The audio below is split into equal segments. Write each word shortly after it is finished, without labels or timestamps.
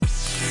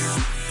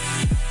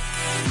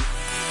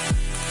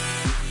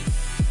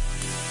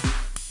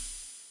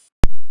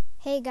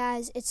Hey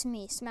guys, it's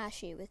me,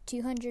 Smashy, with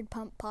 200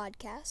 Pump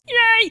Podcast.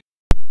 Yay!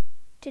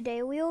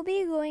 Today we will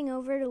be going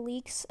over the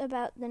leaks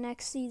about the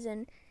next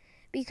season,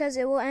 because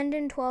it will end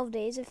in 12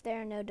 days if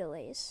there are no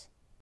delays.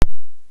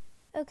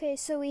 Okay,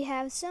 so we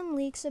have some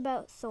leaks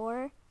about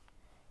Thor.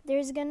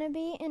 There's going to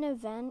be an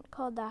event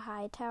called the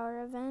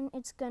Hightower event.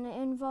 It's going to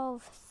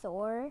involve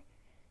Thor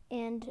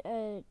and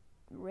a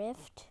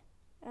rift.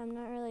 I'm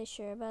not really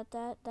sure about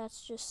that.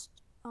 That's just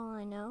all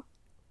I know.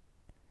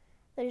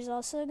 There's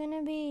also going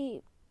to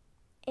be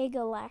a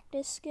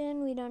Galactus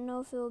skin. We don't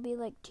know if it will be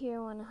like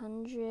tier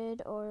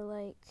 100 or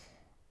like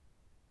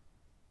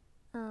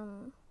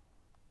a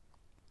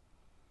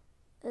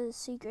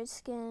secret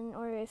skin,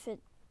 or if it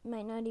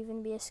might not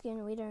even be a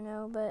skin. We don't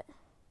know. But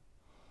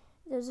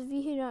those of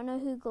you who don't know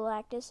who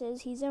Galactus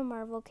is, he's a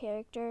Marvel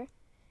character,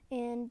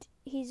 and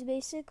he's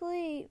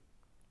basically,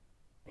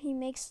 he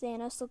makes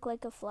Thanos look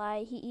like a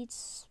fly. He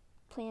eats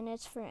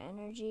planets for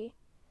energy.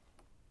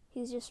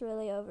 He's just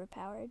really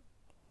overpowered.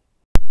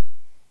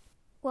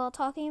 Well,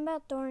 talking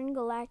about Thor and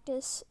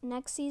Galactus,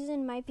 next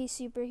season might be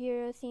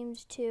superhero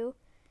themed too,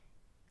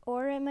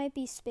 or it might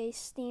be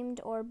space themed,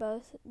 or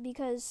both,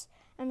 because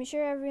I'm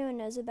sure everyone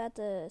knows about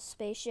the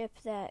spaceship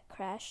that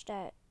crashed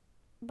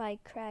by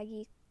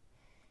Craggy,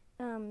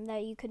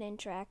 that you could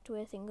interact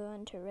with and go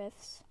into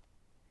rifts.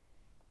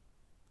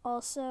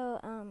 Also,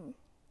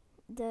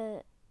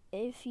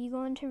 if you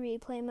go into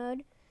replay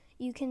mode,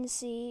 you can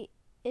see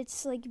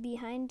it's like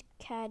behind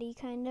Caddy,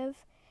 kind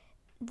of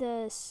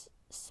the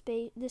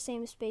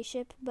same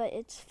spaceship, but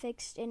it's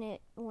fixed and it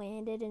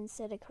landed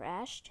instead of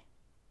crashed.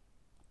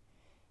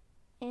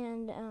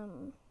 And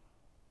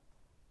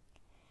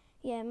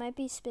it might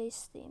be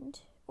space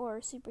themed or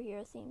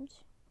superhero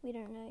themed. We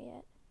don't know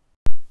yet.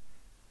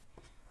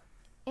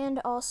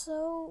 And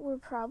also, we're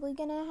probably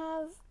gonna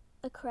have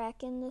a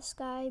crack in the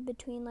sky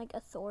between like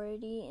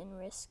Authority and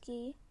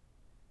Risky.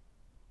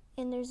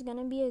 And there's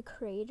gonna be a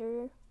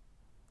crater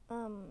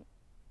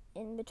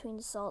in between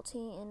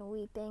Salty and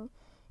Weeping.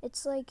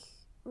 It's like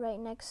right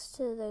next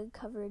to the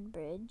covered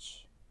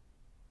bridge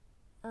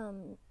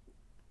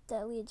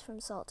that leads from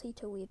Salty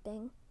to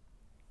Weeping.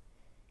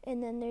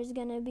 And then there's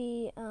gonna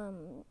be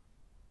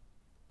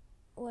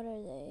what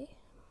are they?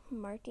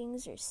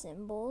 Markings or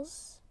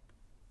symbols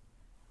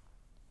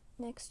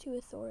next to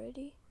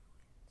Authority.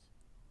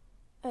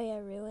 Oh yeah,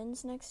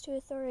 ruins next to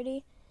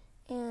Authority.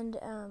 And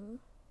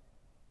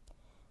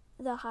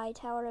the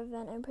Hightower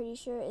event, I'm pretty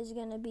sure, is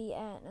gonna be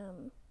at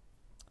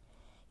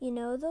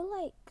the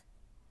like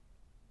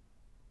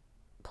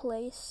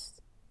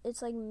place,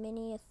 it's like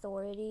mini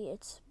Authority.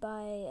 It's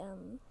by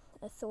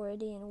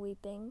Authority and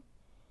Weeping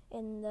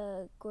in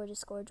the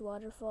Gorgeous Gorge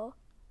waterfall.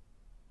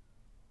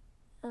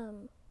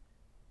 And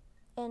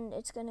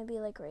it's gonna be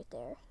like right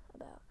there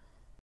about.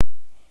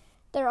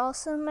 There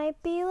also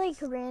might be like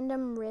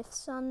random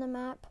rifts on the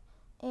map,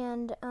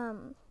 and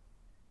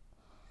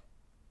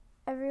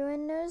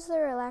everyone knows the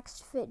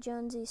Relaxed Fit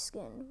Jonesy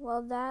skin.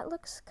 Well, that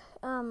looks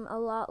a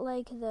lot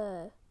like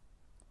the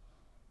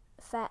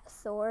Fat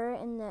Thor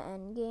in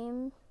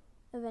the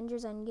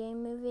Avengers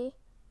Endgame movie,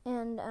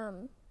 and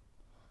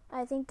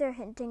I think they're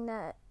hinting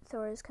that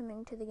Thor is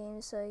coming to the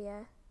game, so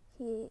yeah,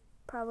 he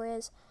probably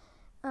is.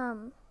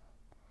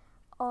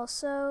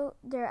 Also,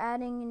 they're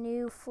adding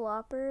new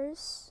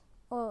floppers,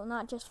 well,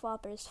 not just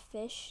floppers,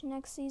 fish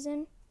next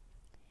season,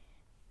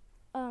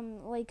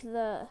 like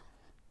the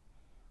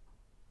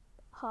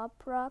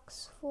Hop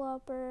Rocks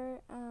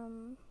flopper.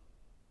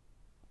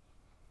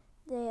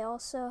 They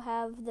also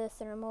have the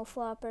thermal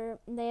flopper.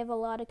 They have a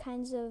lot of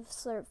kinds of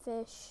slurp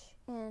fish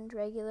and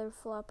regular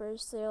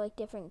floppers. They're like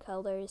different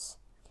colors.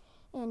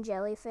 And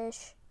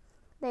jellyfish.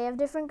 They have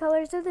different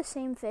colors of the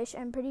same fish.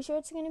 I'm pretty sure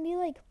it's going to be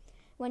like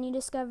when you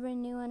discover a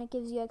new one, it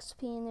gives you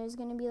XP, and there's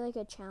going to be like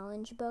a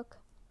challenge book.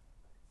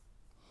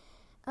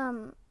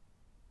 And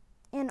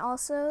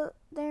also,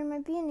 there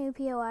might be a new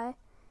POI.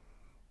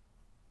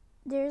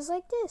 There's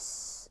like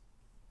this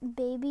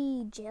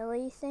baby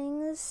jelly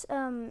things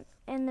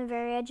in the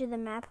very edge of the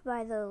map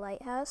by the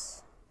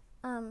lighthouse.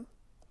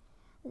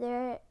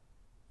 There,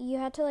 you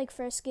had to like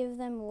first give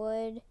them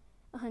wood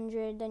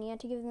 100, then you had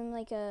to give them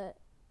like a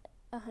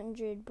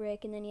 100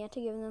 brick, and then you had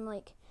to give them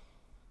like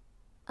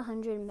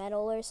 100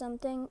 metal or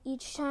something.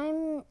 Each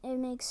time it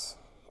makes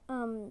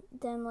them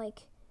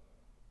like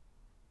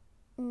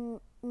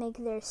make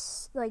their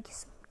like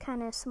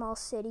kind of small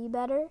city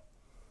better.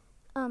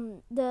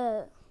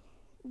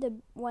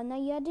 The one that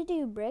you had to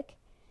do brick,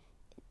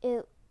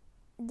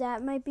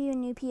 that might be a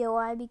new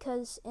POI,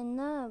 because in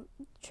the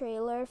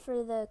trailer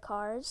for the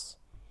cars,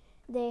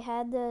 they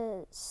had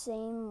the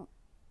same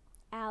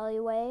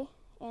alleyway,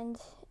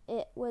 and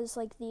it was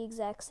like the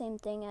exact same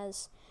thing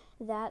as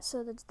that,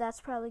 so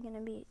that's probably going to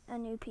be a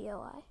new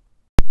POI.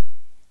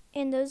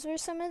 And those were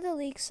some of the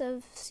leaks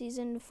of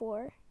Season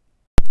 4.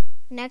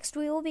 Next,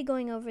 we will be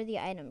going over the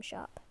item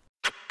shop.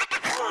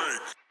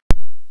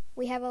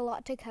 We have a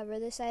lot to cover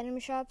this item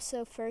shop,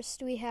 so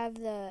first we have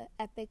the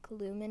Epic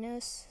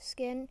Luminous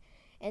skin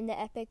and the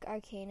Epic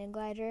Arcana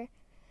Glider.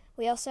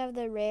 We also have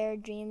the Rare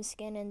Dream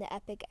skin and the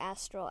Epic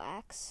Astral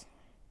Axe.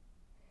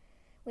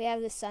 We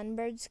have the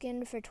Sunbird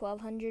skin for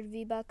 1,200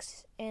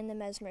 V-Bucks and the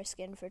Mesmer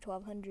skin for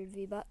 1,200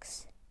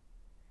 V-Bucks.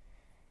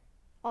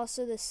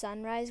 Also the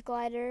Sunrise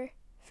glider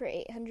for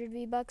 800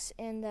 V-Bucks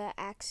and the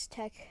Axe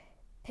Tech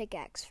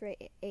pickaxe for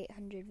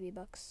 800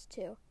 V-Bucks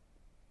too.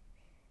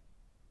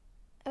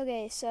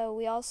 Okay, so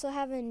we also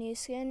have a new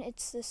skin.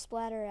 It's the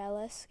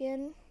Splatterella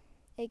skin.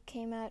 It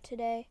came out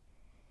today.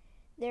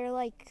 They're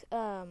like,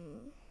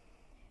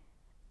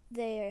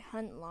 they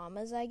hunt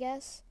llamas, I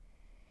guess.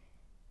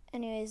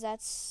 Anyways,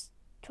 that's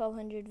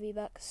 1,200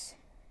 V-Bucks.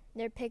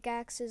 Their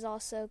pickaxe is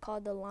also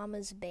called the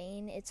Llama's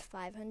Bane. It's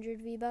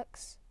 500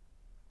 V-Bucks.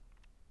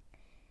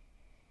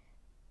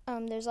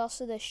 There's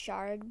also the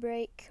Shard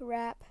Break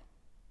wrap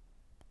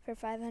for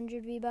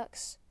 500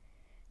 V-Bucks.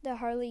 The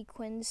Harley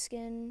Quinn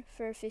skin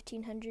for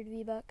 1,500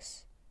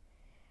 V-Bucks.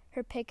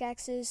 Her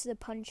pickaxes, the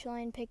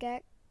Punchline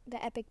pickaxe,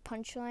 the Epic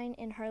Punchline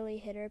and Harley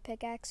Hitter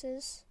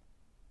pickaxes.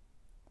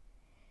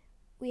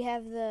 We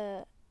have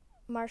the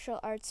Martial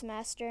Arts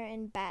Master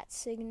and Bat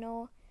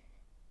Signal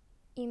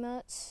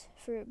emotes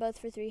for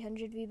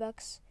 300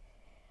 V-Bucks.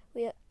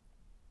 We have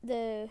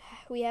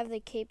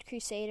the Caped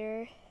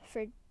Crusader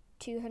for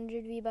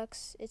 200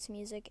 V-Bucks. It's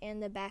music,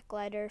 and the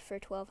Backglider for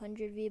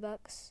 1,200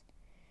 V-Bucks.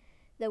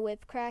 The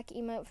Whip Crack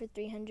emote for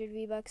 300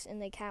 V-Bucks,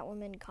 and the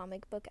Catwoman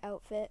comic book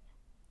outfit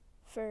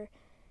for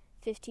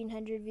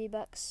 1,500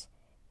 V-Bucks,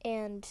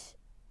 and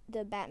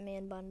the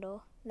Batman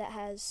bundle that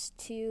has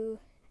 2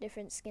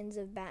 different skins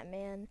of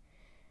Batman,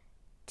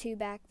 2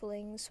 back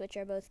blings, which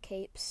are both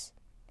capes,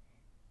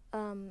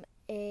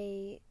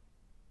 a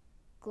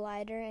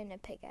glider, and a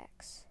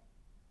pickaxe.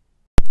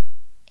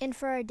 And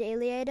for our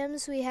daily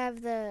items, we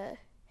have the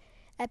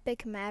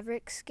Epic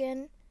Maverick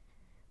skin.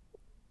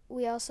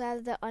 We also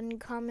have the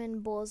Uncommon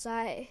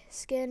Bullseye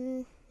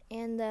skin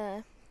and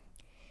the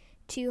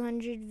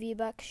 200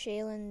 V-Buck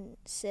Shaylin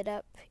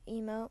Sit-Up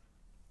emote.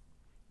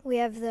 We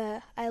have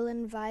the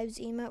Island Vibes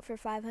emote for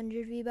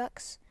 500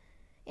 V-Bucks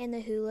and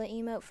the Hula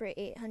emote for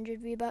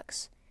 800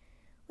 V-Bucks.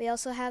 We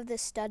also have the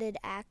Studded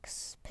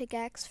Axe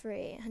pickaxe for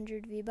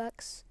 800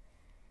 V-Bucks.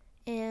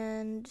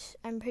 And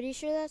I'm pretty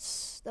sure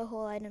that's the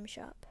whole item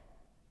shop.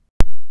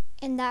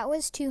 And that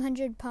was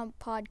 200 Pump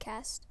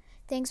Podcast.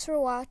 Thanks for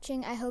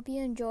watching. I hope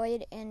you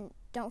enjoyed, and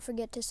don't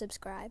forget to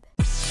subscribe.